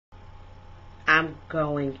am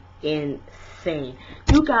going insane.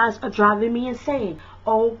 You guys are driving me insane.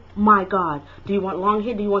 Oh my God. Do you want long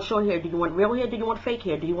hair? Do you want short hair? Do you want real hair? Do you want fake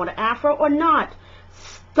hair? Do you want an afro or not?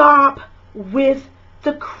 Stop with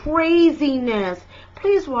the craziness.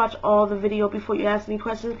 Please watch all the video before you ask any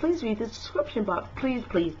questions. Please read the description box. Please,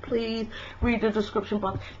 please, please read the description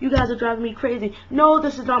box. You guys are driving me crazy. No,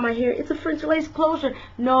 this is not my hair. It's a French lace closure.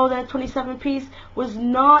 No, that 27 piece was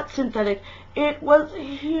not synthetic. It was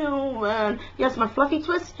human. Yes, my fluffy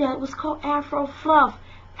twist, yeah, it was called Afro Fluff.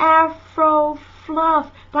 Afro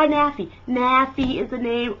Fluff by Naffy. Naffy is the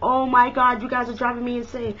name. Oh my God, you guys are driving me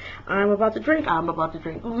insane. I'm about to drink.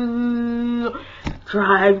 Ooh,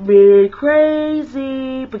 drive me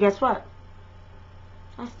crazy. But guess what?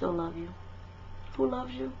 I still love you. Who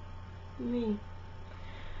loves you? Me.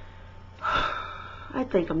 I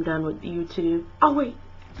think I'm done with YouTube. Oh wait,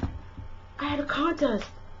 I had a contest.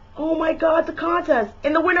 Oh my God, the contest.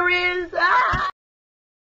 And the winner is...